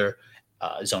regular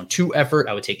zone 2 effort,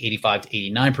 I would take 85 to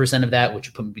 89% of that, which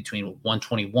would put me between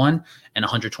 121 and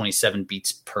 127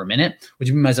 beats per minute, which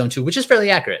would be my zone 2, which is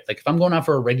fairly accurate. Like if I'm going out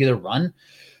for a regular run,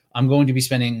 I'm going to be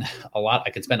spending a lot. I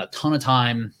could spend a ton of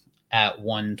time at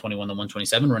 121 to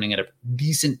 127 running at a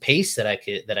decent pace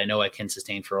that I know I can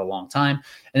sustain for a long time.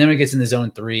 And then when it gets in the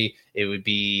zone 3, it would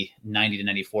be 90 to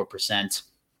 94%,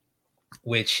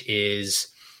 which is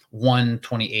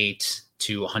 128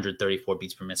 to 134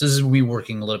 beats per minute. So this is me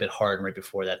working a little bit hard right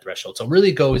before that threshold. So it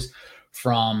really goes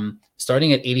from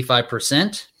starting at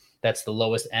 85%, that's the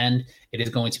lowest end. It is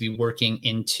going to be working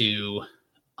into,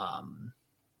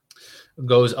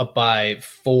 goes up by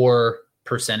 4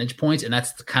 percentage points, and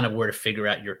that's kind of where to figure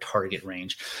out your target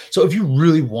range. So if you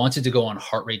really wanted to go on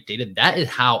heart rate data, that is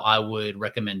how I would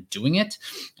recommend doing it,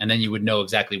 and then you would know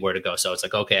exactly where to go. So it's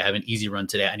like, okay, I have an easy run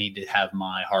today. I need to have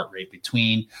my heart rate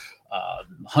between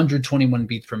 121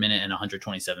 beats per minute and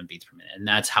 127 beats per minute, and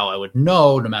that's how I would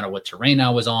know, no matter what terrain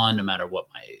I was on, no matter what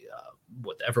my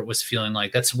whatever it was feeling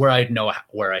like. That's where I'd know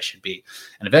where I should be,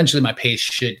 and eventually my pace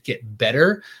should get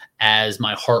better as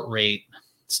my heart rate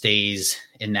stays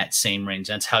in that same range.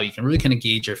 That's how you can really kind of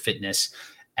gauge your fitness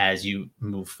as you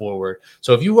move forward.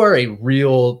 So if you are a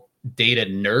real data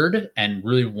nerd and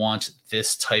really want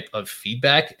this type of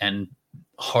feedback and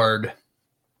hard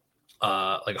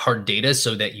data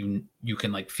so that you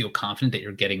can like feel confident that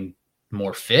you're getting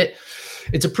more fit,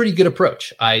 it's a pretty good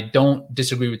approach. I don't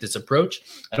disagree with this approach.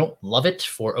 I don't love it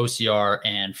for OCR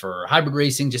and for hybrid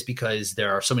racing, just because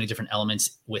there are so many different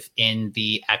elements within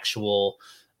the actual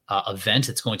event.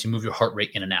 It's going to move your heart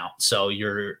rate in and out. So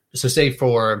say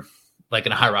for like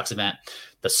in a high rocks event,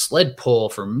 the sled pull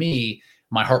for me,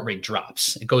 my heart rate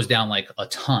drops. It goes down like a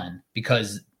ton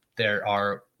because there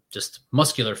are just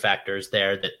muscular factors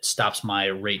there that stops my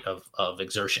rate of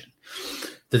exertion.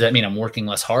 Does that mean I'm working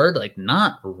less hard? Like,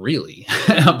 not really.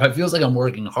 It feels like I'm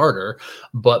working harder,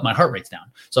 but my heart rate's down.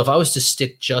 So if I was to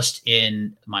stick just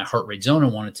in my heart rate zone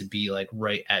and want it to be like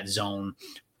right at zone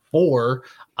 4,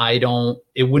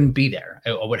 it wouldn't be there.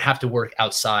 I would have to work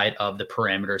outside of the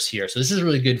parameters here. So this is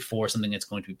really good for something that's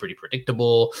going to be pretty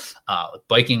predictable.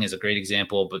 Biking is a great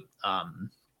example, but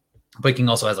biking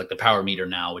also has like the power meter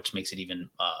now, which makes it even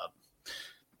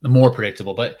more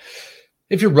predictable. But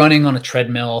if you're running on a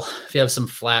treadmill, if you have some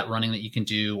flat running that you can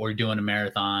do, or you're doing a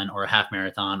marathon or a half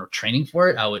marathon or training for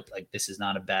it, this is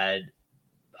not a bad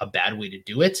way to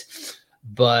do it.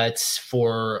 But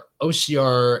for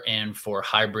OCR and for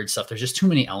hybrid stuff, there's just too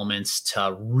many elements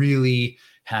to really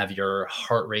have your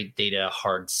heart rate data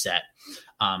hard set.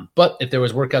 But if there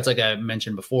was workouts, like I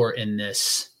mentioned before in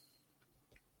this,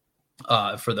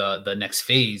 for the next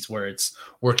phase where it's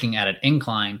working at an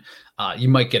incline, you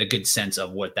might get a good sense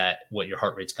of what your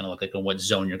heart rate's going to look like and what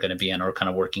zone you're going to be in, or kind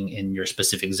of working in your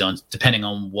specific zones, depending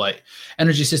on what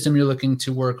energy system you're looking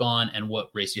to work on and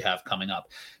what race you have coming up.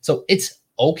 So it's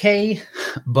okay,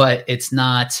 but it's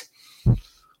not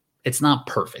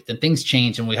perfect, and things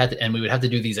change, and we would have to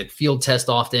do these like field tests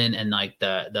often, and like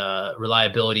the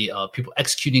reliability of people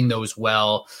executing those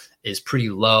well is pretty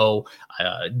low.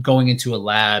 Going into a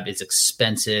lab is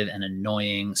expensive and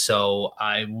annoying, so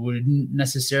I wouldn't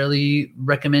necessarily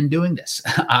recommend doing this.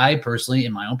 I personally,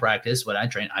 in my own practice, when I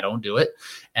train, I don't do it,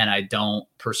 and I don't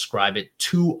prescribe it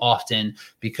too often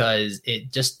because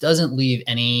it just doesn't leave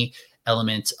any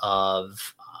element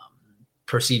of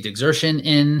perceived exertion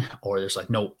in, or there's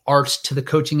like no art to the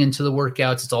coaching into the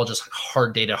workouts. It's all just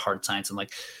hard data, hard science. And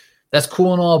like, that's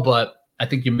cool and all, but I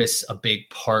think you miss a big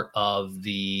part of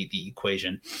the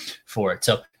equation for it.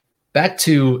 So back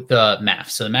to the MAF.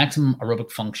 So the maximum aerobic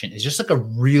function is just like a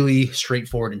really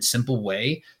straightforward and simple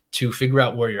way to figure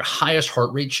out where your highest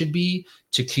heart rate should be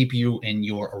to keep you in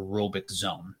your aerobic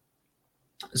zone.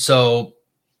 So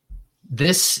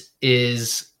this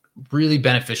is really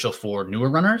beneficial for newer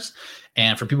runners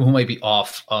and for people who might be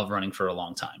off of running for a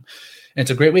long time. And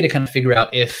it's a great way to kind of figure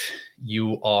out if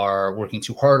you are working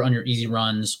too hard on your easy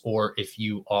runs, or if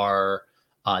you are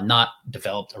not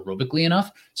developed aerobically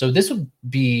enough. So the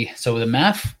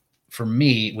MAF for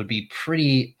me would be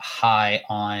pretty high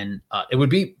on, it'd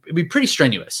be pretty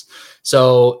strenuous.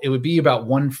 So it would be about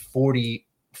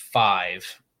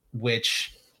 145,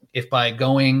 which if by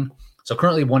going, so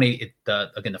currently 180,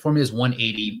 the formula is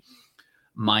 180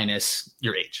 minus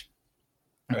your age.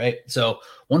 All right. So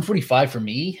 145 for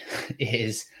me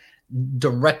is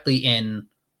directly in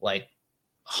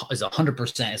is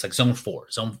 100%. It's like zone 4,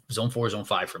 zone 4, zone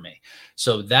 5 for me.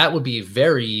 So that would be a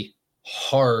very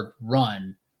hard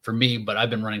run for me, but I've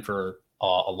been running for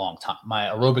a long time. My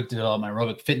aerobic development, my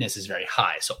aerobic fitness is very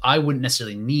high. So I wouldn't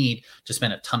necessarily need to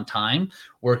spend a ton of time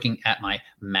working at my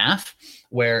MAF,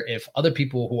 where if other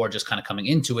people who are just kind of coming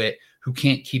into it, who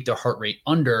can't keep their heart rate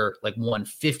under like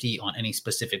 150 on any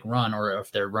specific run, or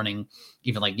if they're running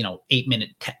even like, 8-minute,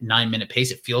 9-minute pace,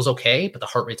 it feels okay, but the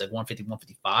heart rate's like 150,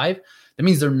 155. That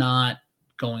means they're not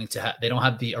going to have, they don't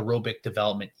have the aerobic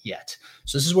development yet.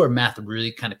 So this is where math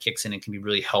really kind of kicks in and can be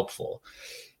really helpful.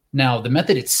 Now, the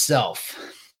method itself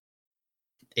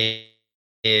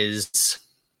is,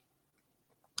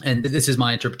 and this is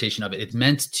my interpretation of it, it's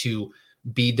meant to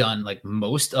be done, like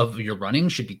most of your running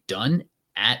should be done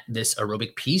at this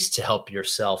aerobic piece to help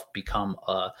yourself become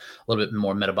a little bit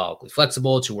more metabolically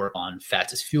flexible, to work on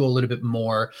fats as fuel a little bit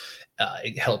more.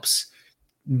 It helps,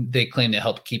 they claim to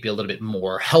help keep you a little bit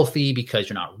more healthy because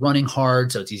you're not running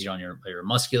hard, so it's easier on your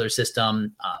muscular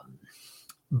system.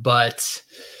 But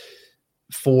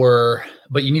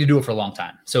you need to do it for a long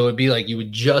time. So it'd be like you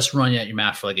would just run at your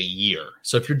MAF for like a year.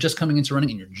 So if you're just coming into running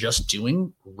and you're just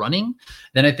doing running,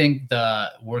 then I think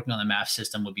the working on the MAF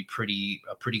system would be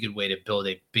a pretty good way to build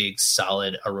a big,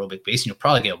 solid aerobic base, and you'll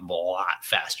probably get a lot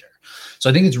faster. So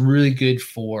I think it's really good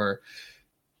for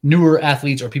newer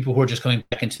athletes or people who are just coming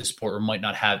back into the sport or might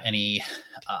not have any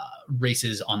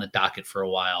races on the docket for a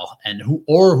while, and who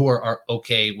are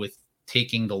okay with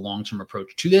taking the long-term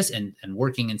approach to this and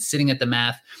working and sitting at the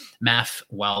MAF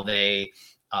while they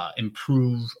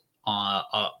improve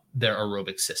their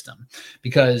aerobic system.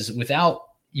 Because without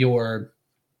your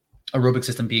aerobic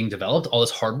system being developed, all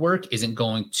this hard work isn't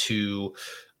going to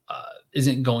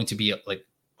be like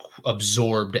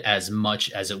absorbed as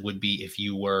much as it would be if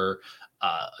you were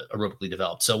aerobically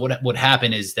developed. So what would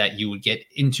happen is that you would get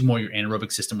into more your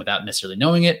anaerobic system without necessarily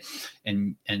knowing it,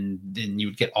 and then you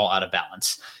would get all out of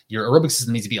balance. Your aerobic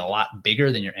system needs to be a lot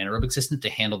bigger than your anaerobic system to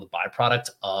handle the byproduct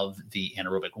of the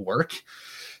anaerobic work.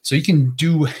 So you can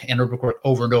do anaerobic work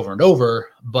over and over and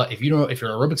over, but if your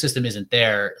aerobic system isn't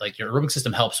there, like your aerobic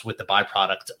system helps with the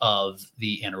byproduct of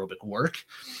the anaerobic work.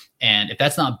 And if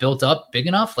that's not built up big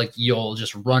enough, like you'll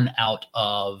just run out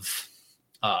of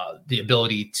the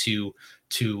ability to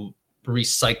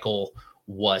recycle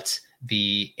what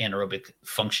the anaerobic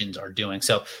functions are doing.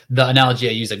 So the analogy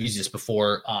I've used this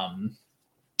before,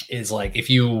 is like if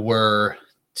you were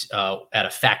at a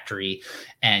factory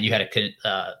and you had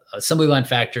a assembly line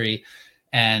factory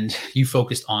and you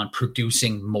focused on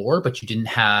producing more, but you didn't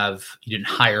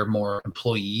hire more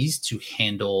employees to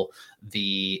handle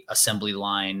the assembly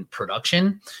line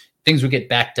production, things would get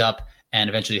backed up, and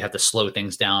eventually you have to slow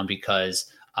things down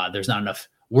because there's not enough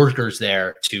workers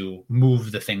there to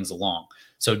move the things along.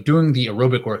 So doing the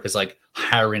aerobic work is like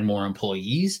hiring more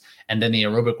employees, and then the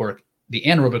anaerobic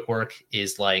work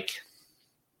is like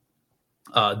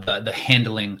the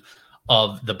handling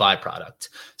of the byproduct.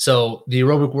 So the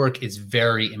aerobic work is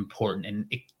very important,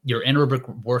 and your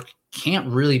anaerobic work shouldn't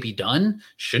really be done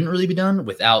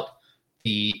without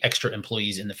the extra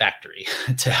employees in the factory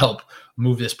to help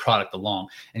move this product along.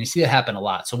 And you see that happen a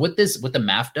lot. So what the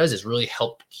MAF does is really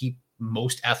help keep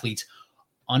most athletes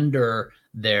under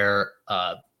their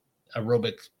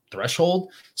aerobic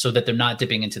threshold, so that they're not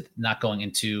going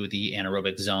into the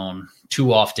anaerobic zone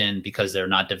too often because they're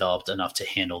not developed enough to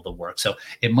handle the work. So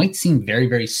it might seem very,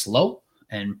 very slow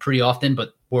and pretty often,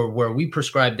 but where we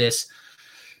prescribe this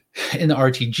in the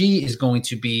RTG is going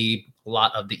to be a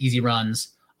lot of the easy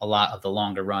runs, a lot of the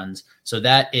longer runs. So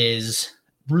that is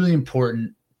really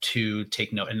important to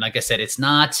take note. And like I said, it's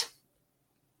not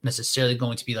necessarily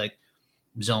going to be like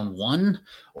zone 1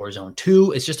 or zone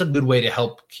 2. It's just a good way to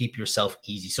help keep yourself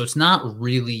easy. So it's not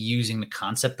really using the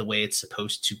concept the way it's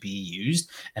supposed to be used.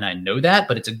 And I know that,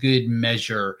 but it's a good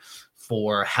measure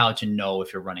for how to know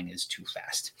if your running is too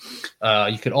fast.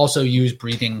 You could also use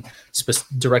breathing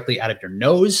directly out of your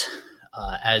nose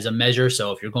as a measure.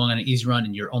 So if you're going on an easy run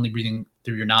and you're only breathing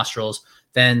through your nostrils,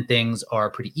 then things are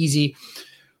pretty easy.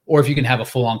 Or if you can have a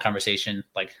full-on conversation,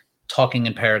 like talking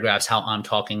in paragraphs, how I'm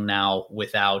talking now,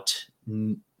 without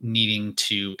needing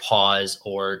to pause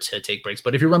or to take breaks.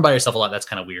 But if you run by yourself a lot, that's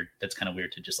kind of weird. That's kind of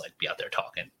weird to just like be out there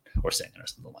talking or singing or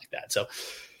something like that. So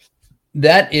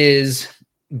that is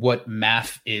what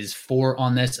MAF is for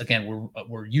on this. Again,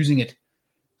 we're using it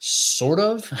sort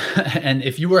of. And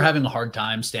if you were having a hard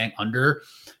time staying under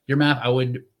your MAF, I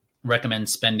would recommend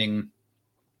spending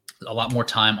a lot more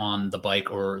time on the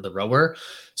bike or the rower,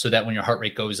 so that when your heart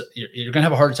rate goes, you're going to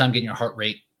have a harder time getting your heart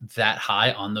rate that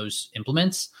high on those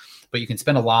implements, but you can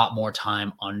spend a lot more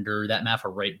time under that MAF or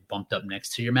right bumped up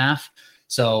next to your MAF.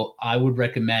 So I would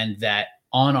recommend that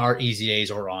on our easy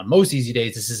days or on most easy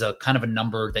days, this is a kind of a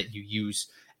number that you use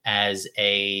as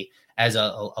a as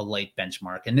a light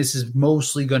benchmark. And this is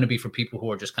mostly going to be for people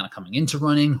who are just kind of coming into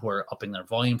running, who are upping their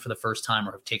volume for the first time,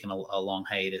 or have taken a long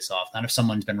hiatus off. Not if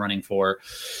someone's been running for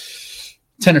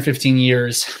 10 or 15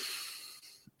 years,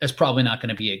 it's probably not going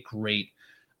to be a great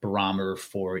barometer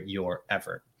for your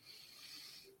effort.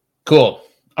 Cool.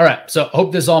 All right. So I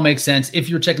hope this all makes sense. If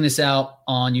you're checking this out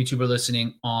on YouTube or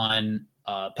listening on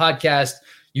podcast,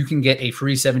 you can get a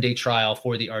free 7-day trial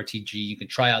for the RTG. You can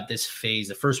try out this phase,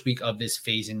 the first week of this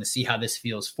phasing, to see how this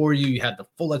feels for you. You have the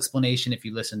full explanation if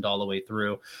you listened all the way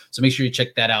through. So make sure you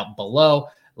check that out below.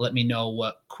 Let me know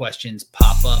what questions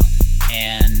pop up.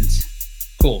 And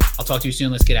cool. I'll talk to you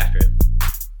soon. Let's get after it.